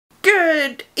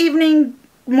good evening,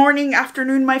 morning,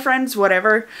 afternoon, my friends,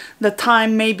 whatever the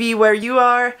time may be where you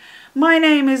are. My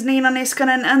name is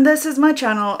Niskanen, and this is my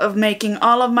channel of making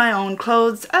all of my own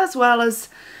clothes as well as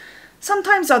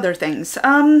sometimes other things.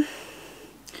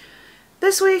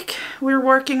 This week we're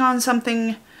working on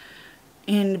something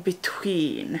in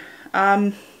between.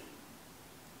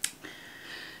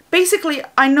 Basically,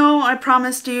 I know I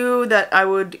promised you that I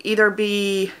would either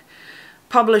be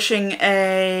publishing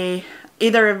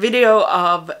either a video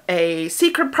of a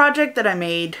secret project that I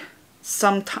made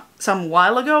some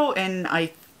while ago in,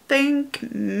 I think,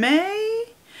 May?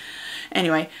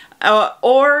 Anyway,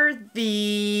 or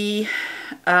the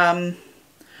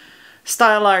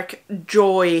Style Arc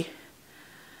Joy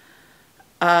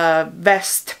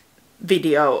vest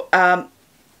video.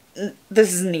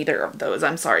 This is neither of those,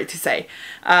 I'm sorry to say.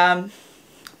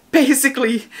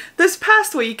 Basically, this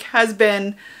past week has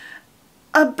been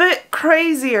a bit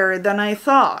crazier than I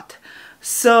thought.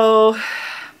 So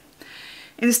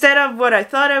instead of what I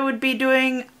thought I would be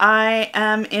doing, I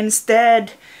am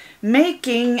instead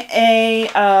making a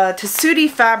Tessuti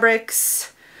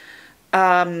Fabrics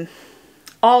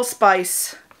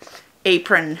allspice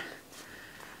apron.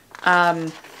 Yeah.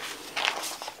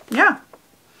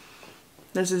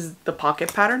 This is the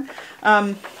pocket pattern.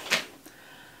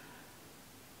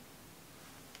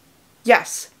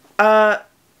 Yes.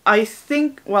 I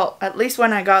think, well, at least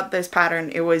when I got this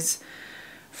pattern, it was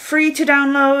free to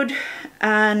download,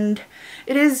 and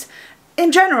it is,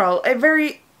 in general,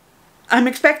 I'm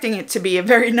expecting it to be a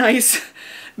very nice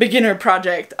beginner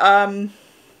project.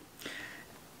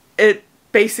 It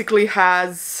basically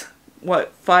has,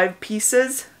 what, 5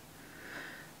 pieces?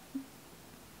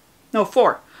 No,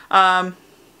 4.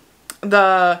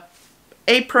 The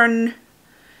apron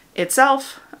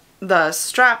itself, the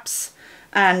straps,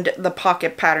 and the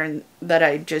pocket pattern that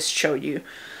I just showed you.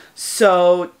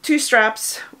 So 2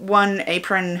 straps, 1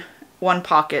 apron, 1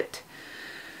 pocket.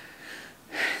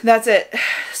 That's it.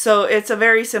 So it's a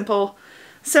very simple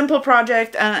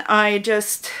project, and I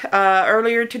just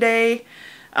earlier today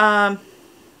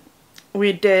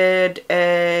we did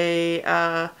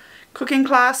a cooking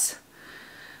class,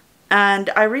 and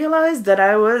I realized that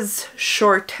I was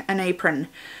short an apron.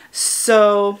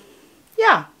 So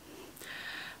yeah,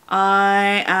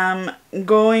 I am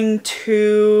going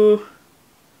to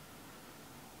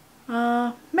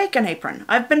make an apron.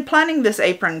 I've been planning this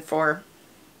apron for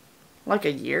like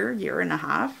a year and a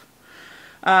half.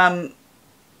 I'm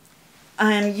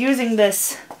using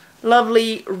this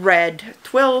lovely red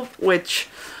twill, which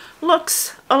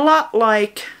looks a lot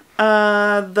like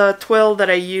the twill that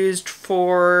I used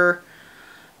for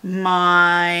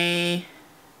my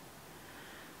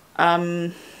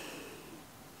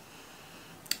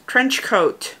trench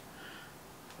coat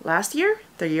last year?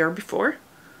 The year before?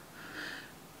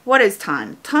 What is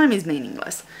time? Time is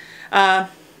meaningless.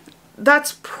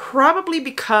 That's probably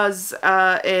because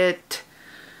it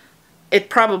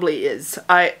probably is.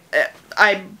 I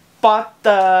bought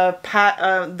the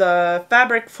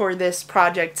fabric for this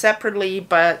project separately,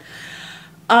 but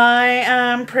I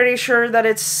am pretty sure that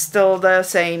it's still the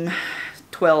same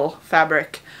twill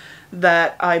fabric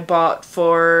that I bought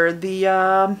for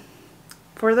the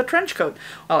trench coat.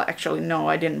 Well, actually, no,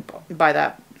 I didn't buy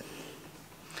that.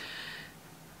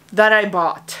 That I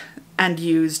bought and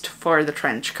used for the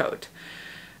trench coat.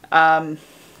 So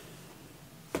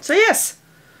yes,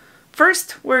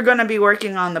 first we're gonna be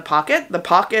working on the pocket. The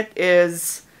pocket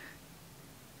is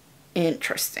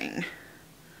interesting.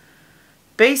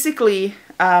 Basically,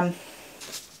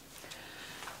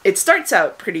 it starts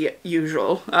out pretty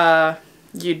usual.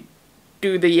 You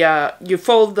do the you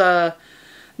fold the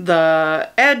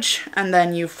edge, and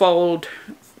then you fold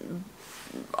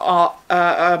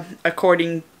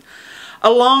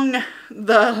along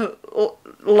the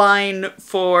line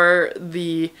for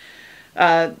the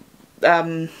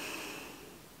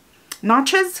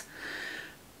notches,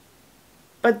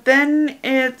 but then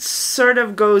it sort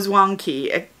of goes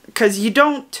wonky because you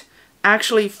don't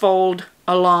actually fold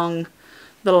along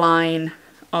the line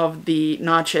of the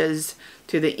notches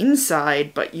to the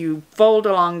inside, but you fold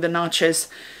along the notches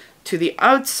to the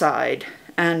outside,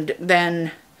 and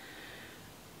then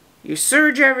you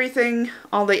serge everything,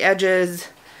 all the edges,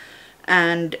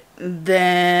 and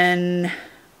then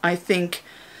I think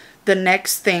the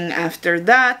next thing after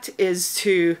that is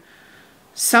to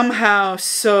somehow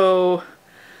sew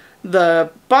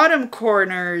the bottom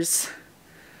corners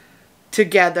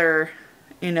together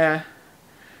in an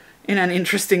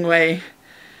interesting way,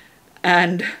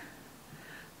 and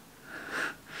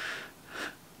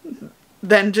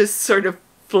then just sort of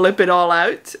flip it all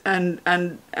out, and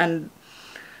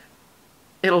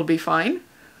it'll be fine.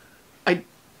 I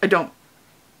I don't.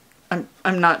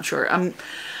 I'm not sure.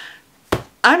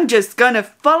 I'm just gonna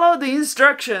follow the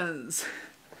instructions.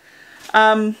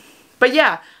 But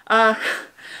yeah,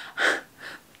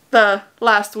 the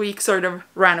last week sort of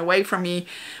ran away from me,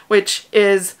 which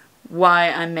is why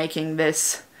I'm making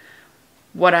this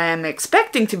what I am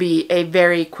expecting to be a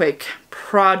very quick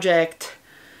project.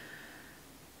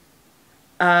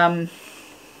 And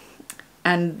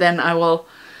then I will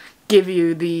give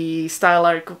you the Style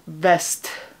Arc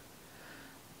vest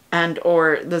and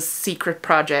or the secret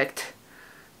project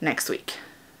next week.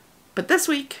 But this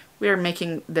week we are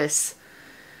making this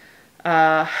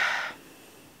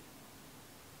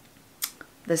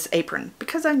this apron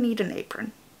because I need an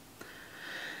apron.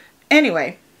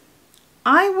 Anyway,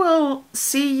 I will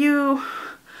see you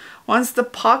once the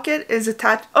pocket is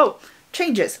attached. Oh,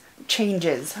 changes.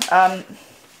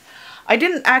 I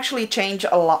didn't actually change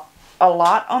a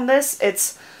lot on this.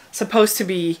 It's supposed to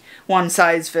be one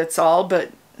size fits all,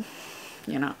 but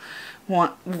you know,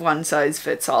 one size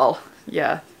fits all.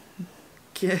 Yeah,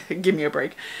 give me a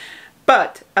break.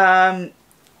 But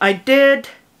I did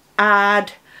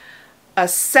add 1.5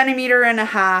 centimeters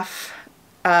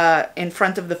in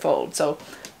front of the fold. So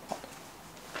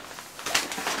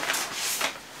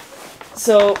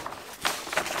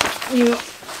you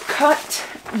cut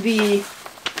the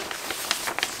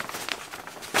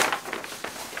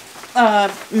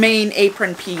main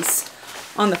apron piece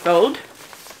on the fold.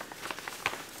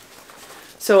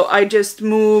 So I just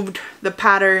moved the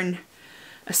pattern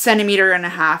 1.5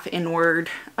 centimeters inward.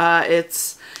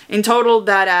 It's in total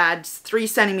that adds 3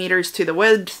 centimeters to the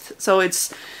width. So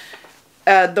it's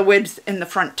the width in the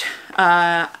front,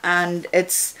 and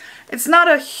it's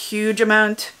not a huge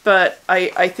amount, but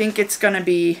I think it's gonna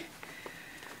be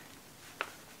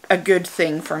a good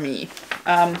thing for me.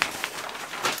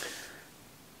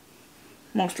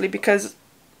 Mostly because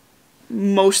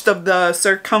most of the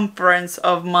circumference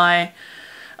of my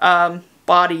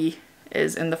body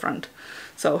is in the front.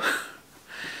 So,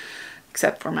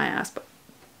 except for my ass, but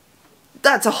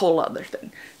that's a whole other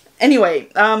thing. Anyway,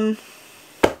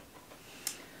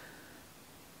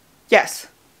 yes.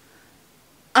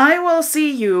 I will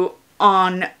see you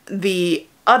on the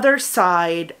other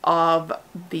side of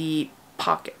the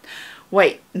pocket.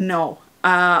 Wait, no.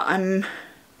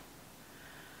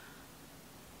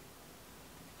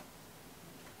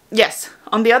 Yes,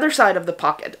 on the other side of the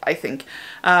pocket, I think.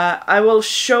 I will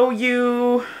show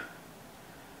you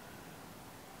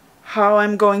how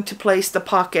I'm going to place the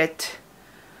pocket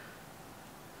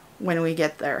when we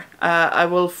get there. I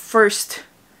will first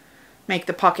make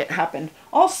the pocket happen.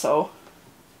 Also,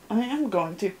 I am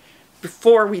going to,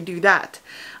 before we do that,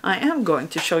 I am going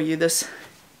to show you this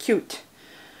cute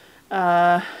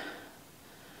handmade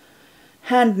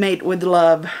with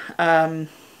love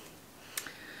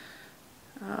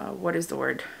what is the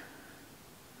word?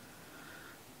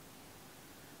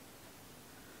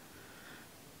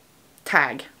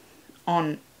 Tag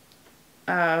on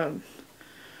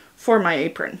for my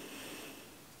apron.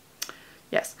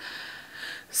 Yes.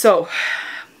 So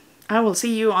I will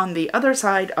see you on the other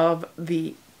side of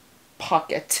the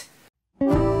pocket.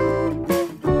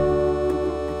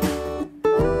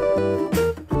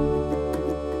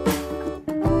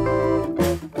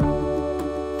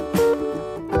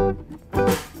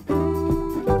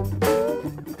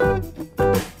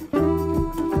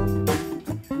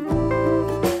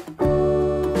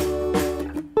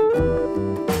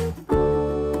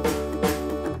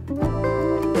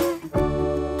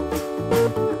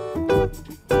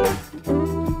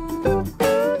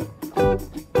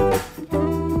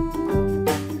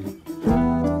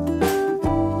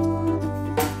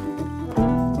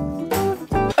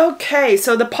 Okay,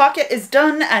 so the pocket is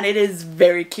done and it is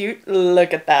very cute.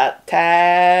 Look at that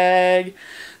tag.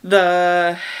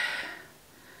 The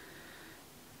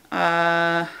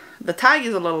tag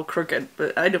is a little crooked,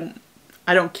 but I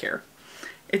don't care.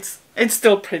 It's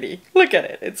still pretty. Look at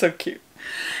it. It's so cute.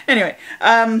 Anyway,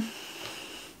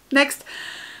 next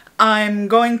I'm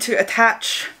going to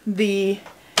attach the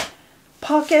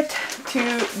pocket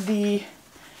to the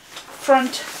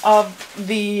front of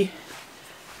the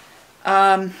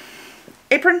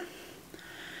apron.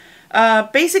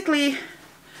 Basically,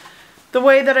 the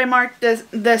way that I marked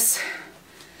this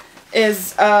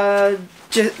is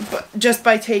just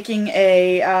by taking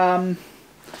an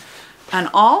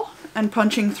awl and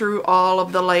punching through all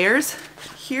of the layers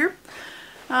here.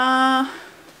 I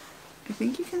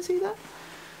think you can see that.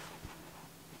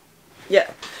 Yeah,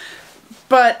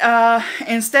 but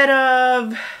instead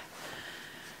of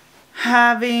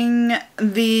having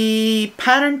the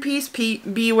pattern piece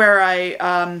be where I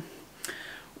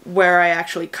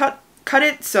actually cut cut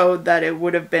it so that it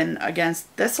would have been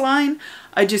against this line.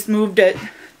 I just moved it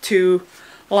to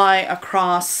lie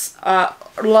across,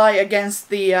 lie against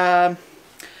the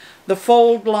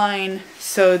fold line,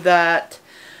 so that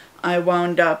I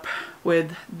wound up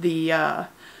with the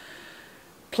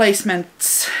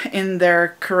placements in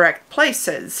their correct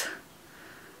places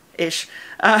ish.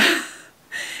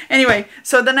 Anyway,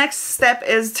 so the next step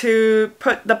is to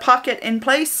put the pocket in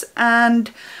place,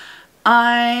 and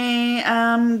I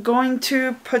am going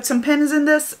to put some pins in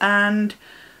this and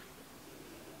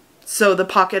sew the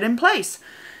pocket in place.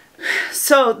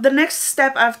 So the next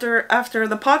step after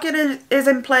the pocket is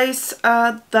in place,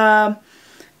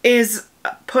 is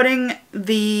putting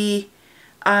the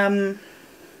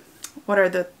what are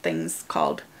the things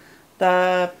called?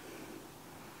 The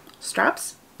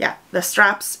straps? Yeah, the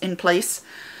straps in place.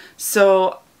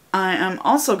 So I am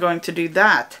also going to do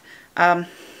that.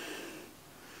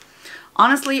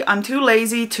 Honestly, I'm too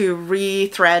lazy to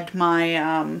re-thread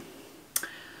my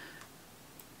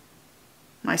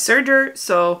my serger,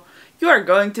 so you are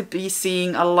going to be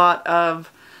seeing a lot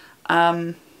of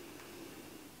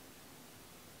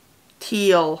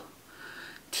teal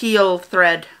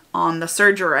thread on the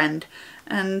serger end,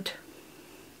 and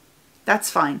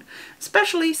that's fine,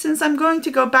 especially since I'm going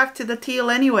to go back to the teal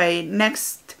anyway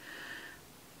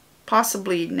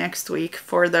possibly next week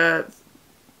for the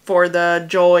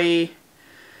joy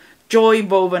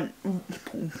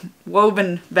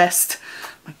woven vest.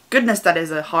 My goodness, that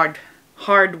is a hard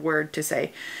word to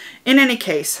say. In any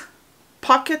case,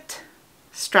 pocket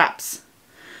straps.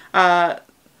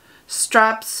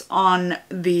 Straps on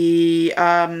the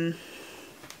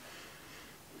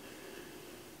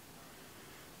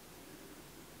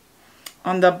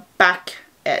back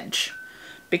edge,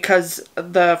 because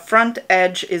the front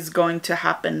edge is going to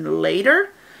happen later,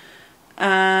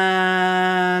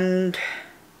 and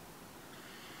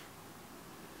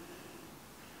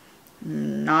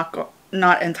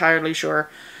not entirely sure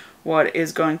what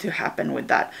is going to happen with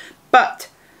that, but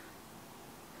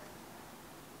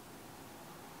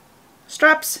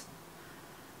straps,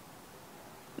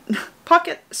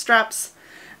 pocket straps,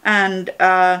 and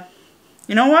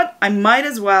you know what, I might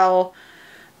as well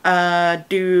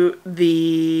do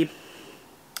the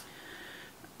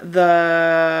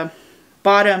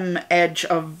bottom edge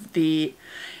of the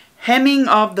hemming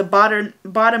of the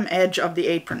bottom edge of the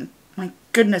apron. My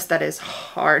goodness, that is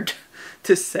hard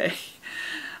to say.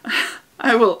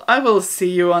 I will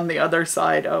see you on the other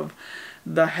side of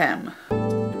the hem.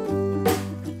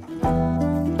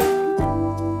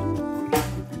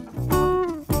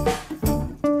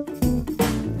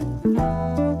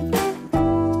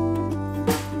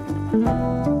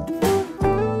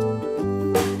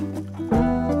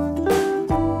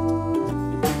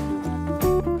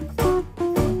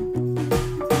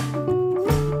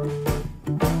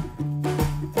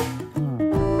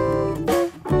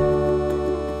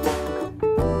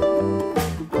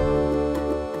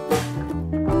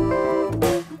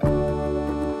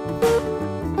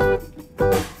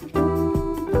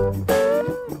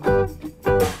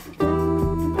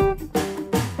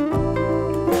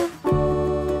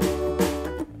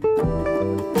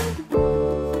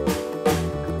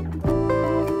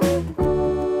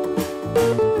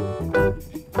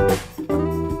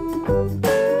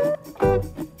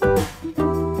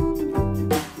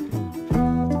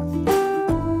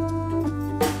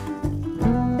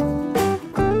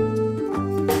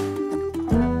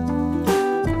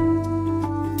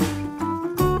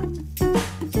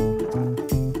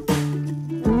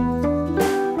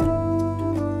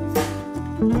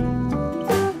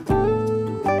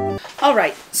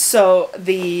 Alright, so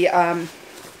the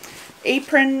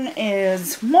apron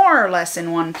is more or less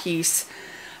in one piece.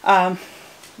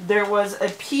 There was a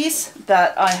piece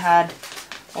that I had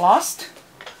lost,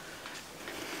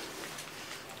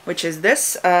 which is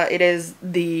this. It is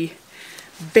the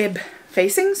bib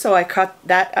facing, so I cut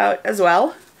that out as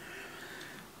well.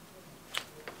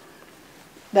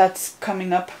 That's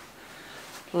coming up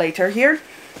later here.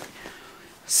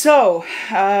 So,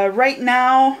 right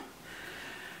now,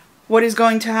 what is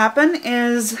going to happen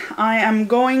is I am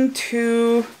going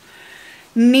to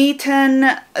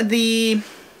neaten the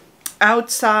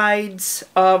outsides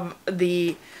of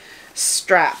the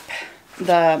strap,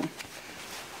 the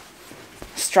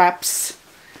straps,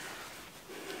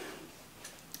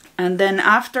 and then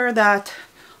after that,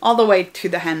 all the way to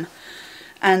the hem.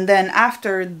 And then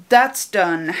after that's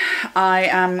done, I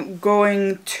am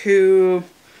going to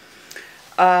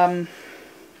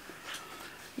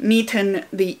neaten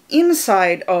the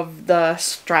inside of the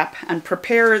strap and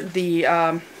prepare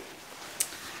the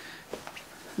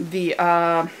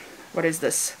what is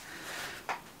this?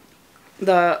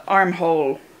 the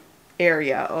armhole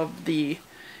area of the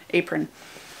apron.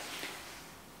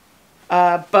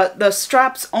 But the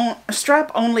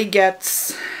strap only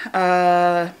gets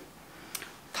top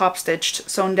stitched,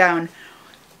 sewn down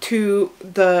to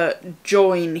the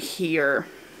join here,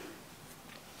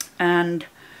 and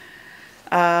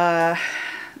then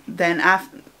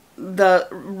after the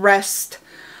rest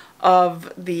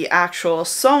of the actual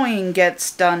sewing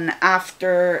gets done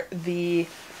after the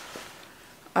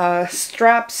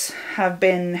straps have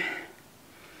been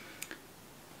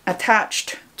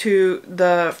attached to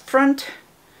the front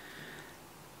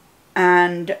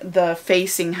and the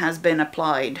facing has been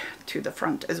applied to the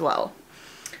front as well.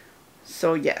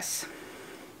 So yes,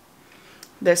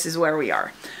 this is where we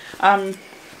are.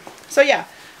 So yeah,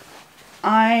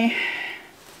 I'm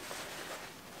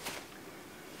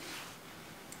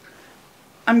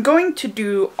going to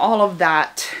do all of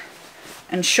that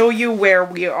and show you where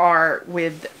we are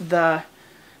with the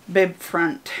bib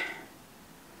front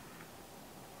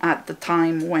at the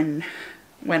time when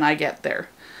I get there.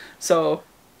 So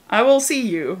I will see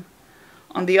you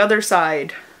on the other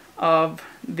side of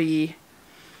the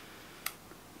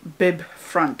bib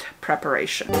front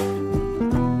preparation.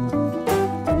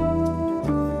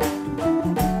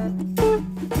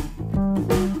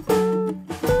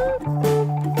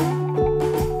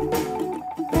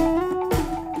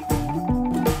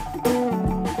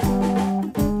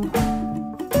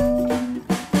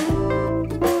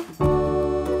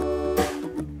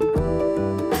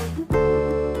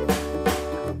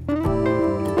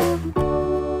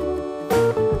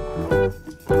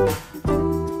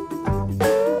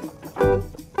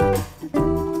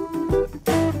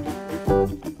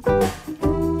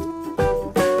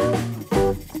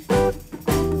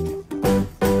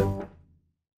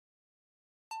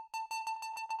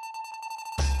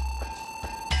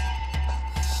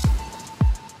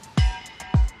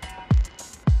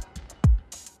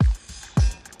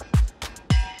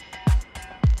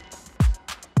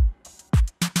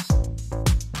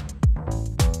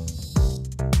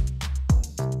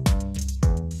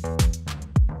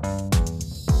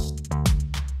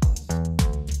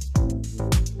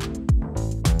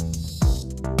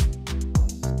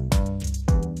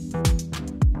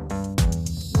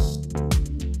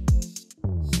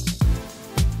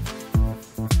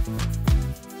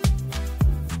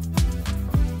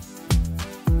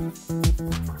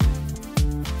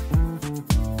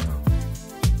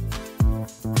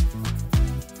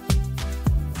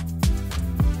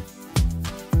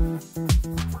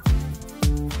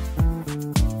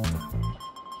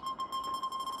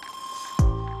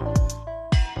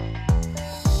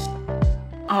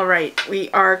 Alright, we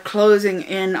are closing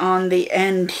in on the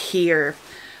end here.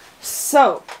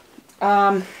 So,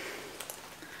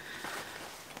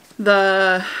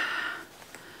 the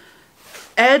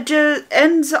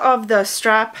ends of the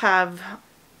strap have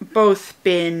both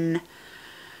been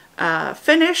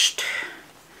finished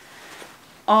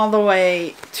all the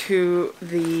way to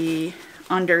the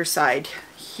underside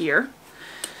here.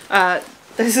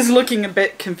 This is looking a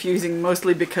bit confusing,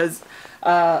 mostly because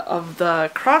of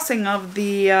the crossing of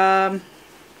the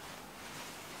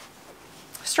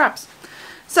straps.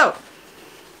 So,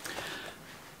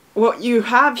 what you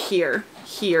have here,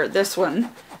 this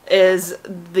one, is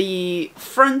the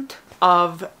front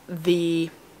of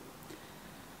the,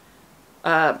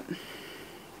 come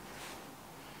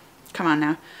on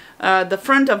now, the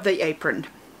front of the apron,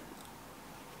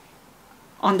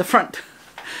 on the front.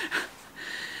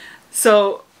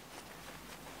 So,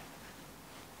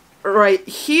 right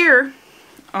here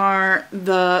are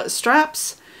the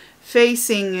straps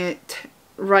facing it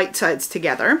right sides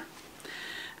together,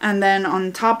 and then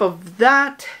on top of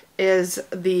that is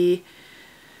the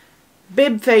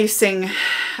bib facing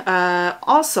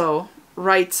also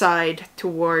right side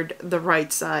toward the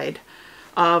right side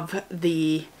of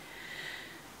the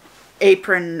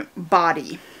apron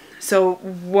body. So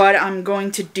what I'm going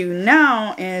to do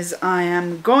now is I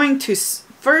am going to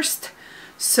first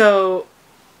sew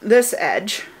this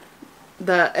edge,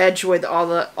 the edge with all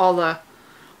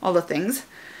the things,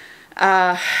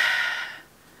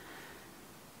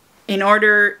 in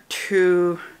order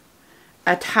to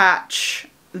attach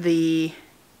the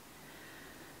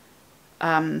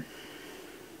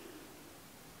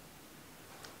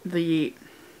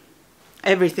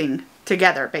everything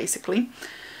together, basically.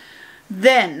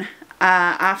 Then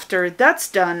after that's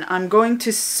done, I'm going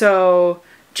to sew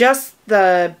just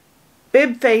the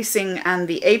bib facing and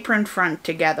the apron front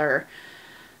together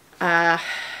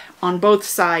on both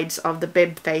sides of the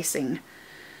bib facing,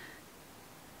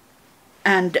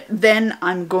 and then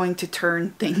I'm going to turn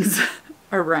things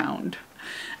around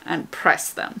and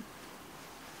press them.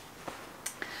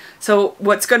 So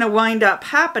what's going to wind up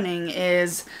happening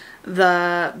is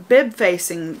the bib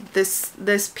facing,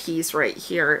 this piece right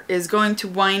here, is going to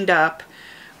wind up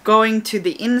going to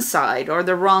the inside or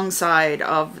the wrong side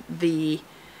of the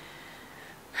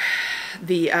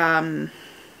thing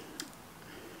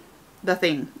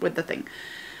with the thing.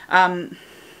 And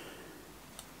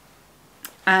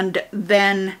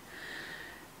then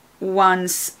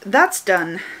once that's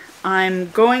done, I'm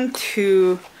going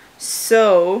to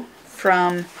sew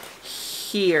from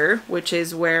here, which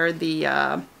is where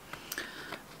the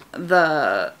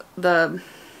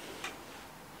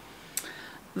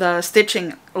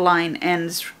stitching line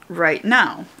ends right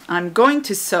now. I'm going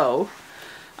to sew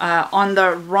on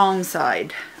the wrong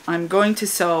side. I'm going to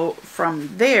sew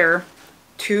from there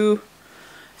to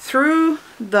through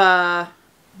the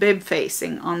bib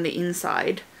facing on the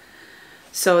inside,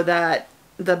 so that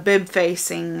the bib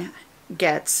facing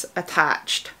gets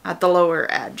attached at the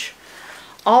lower edge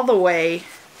all the way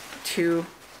to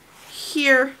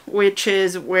here, which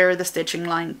is where the stitching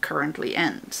line currently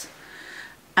ends.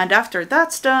 And after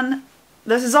that's done,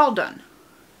 this is all done.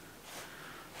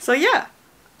 So yeah,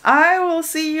 I will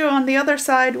see you on the other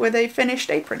side with a finished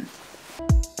apron.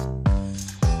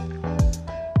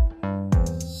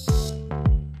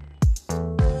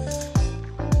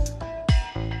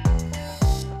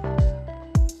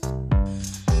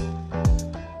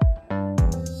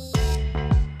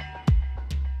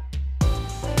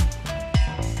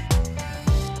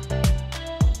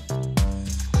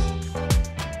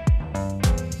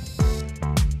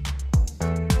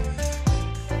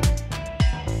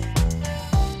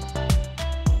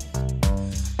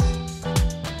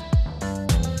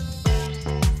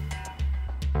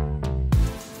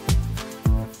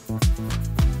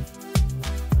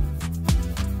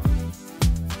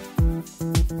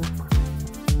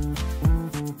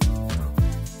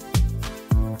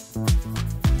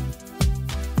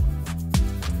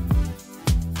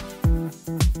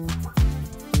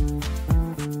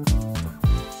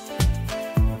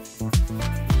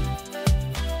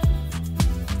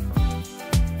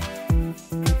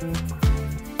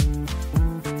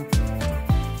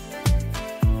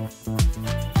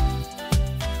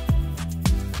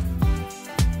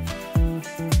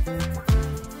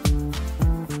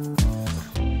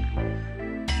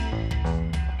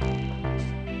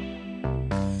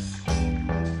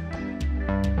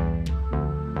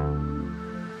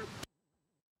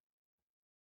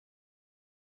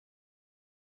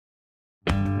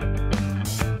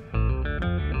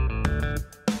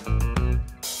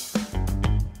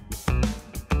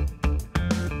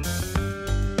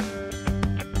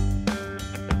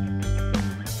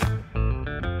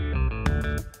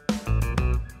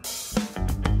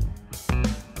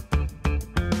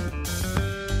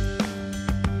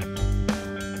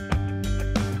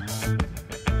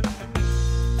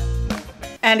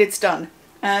 And it's done.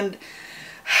 And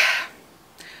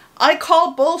I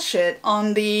call bullshit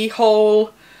on the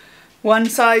whole one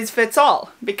size fits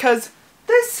all, because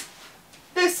this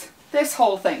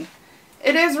whole thing,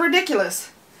 it is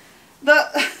ridiculous.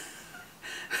 The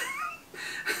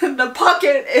the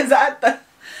pocket is at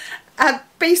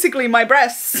basically my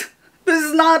breasts. This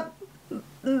is not,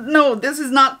 no, this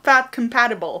is not fat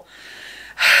compatible.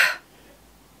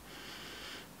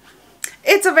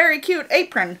 It's a very cute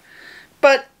apron,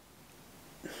 but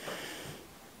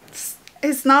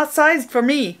it's not sized for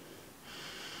me.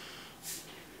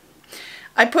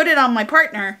 I put it on my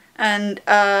partner, and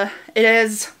it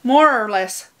is more or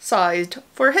less sized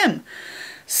for him.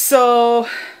 So,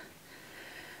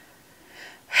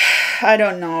 I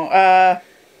don't know.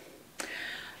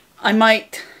 I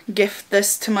might gift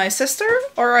this to my sister,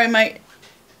 or I might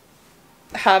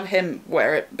have him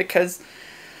wear it, because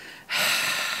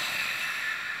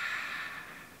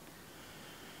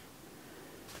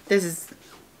this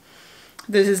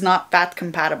is not fat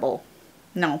compatible.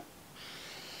 No.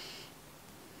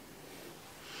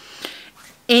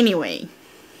 Anyway,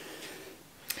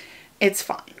 it's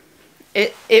fine.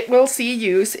 It will see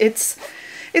use. It's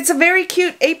a very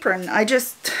cute apron. I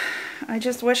just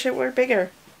wish it were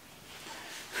bigger.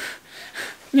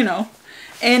 You know,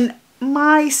 in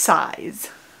my size.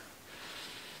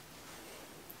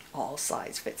 All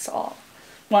size fits all.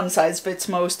 One size fits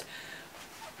most.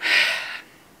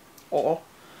 Or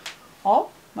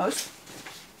all? Most?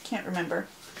 Can't remember.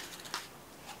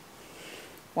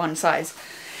 One size.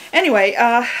 Anyway,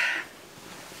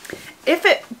 if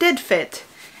it did fit,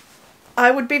 I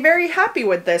would be very happy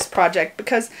with this project,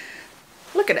 because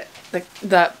look at it.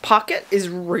 The pocket is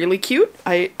really cute.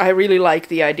 I really like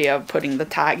the idea of putting the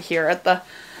tag here at the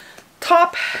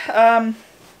top.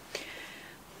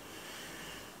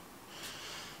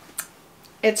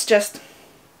 it's just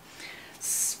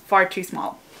far too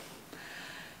small.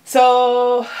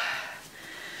 So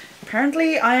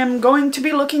apparently I am going to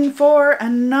be looking for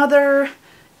another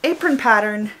apron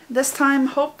pattern, this time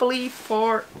hopefully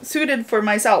suited for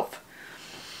myself.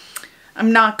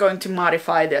 I'm not going to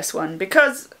modify this one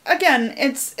because, again,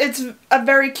 it's a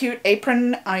very cute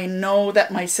apron. I know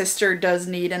that my sister does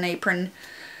need an apron,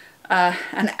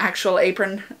 an actual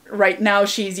apron. Right now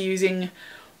she's using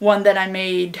one that I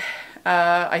made,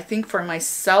 I think for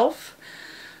myself,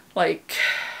 like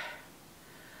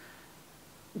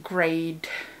grade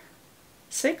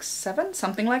 6, 7,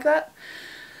 something like that.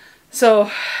 So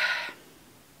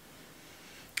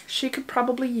she could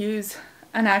probably use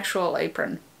an actual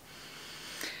apron.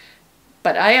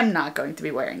 But I am not going to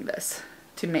be wearing this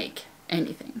to make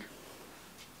anything.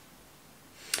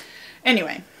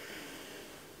 Anyway,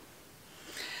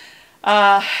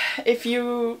 if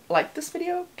you like this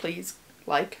video, please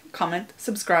like, comment,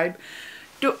 subscribe,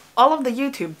 do all of the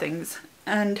YouTube things,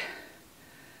 and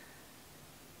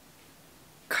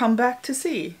come back to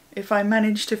see if I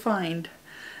manage to find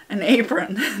an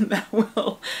apron that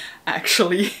will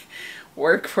actually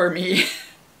work for me.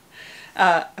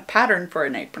 A pattern for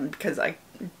an apron, because I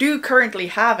do currently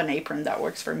have an apron that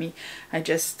works for me. I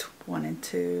just wanted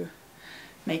to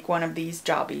make one of these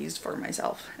jobbies for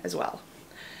myself as well.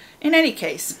 In any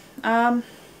case, I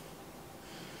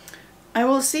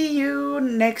will see you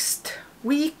next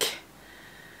week.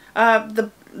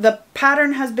 The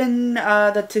pattern has been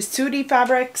the Tessuti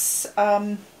Fabrics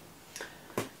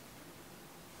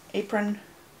apron,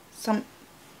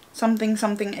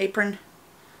 something apron.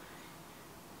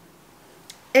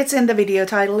 It's in the video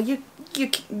title. You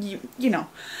know.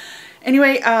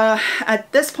 Anyway,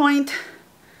 at this point,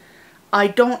 I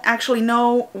don't actually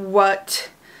know what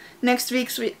next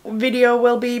week's video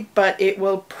will be, but it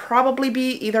will probably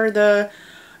be either the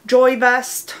Joy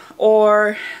Vest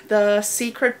or the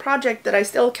secret project that I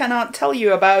still cannot tell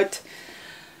you about.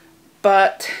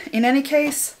 But in any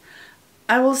case,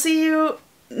 I will see you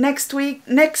next week.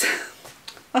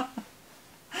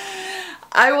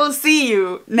 I will see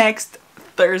you next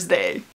Thursday.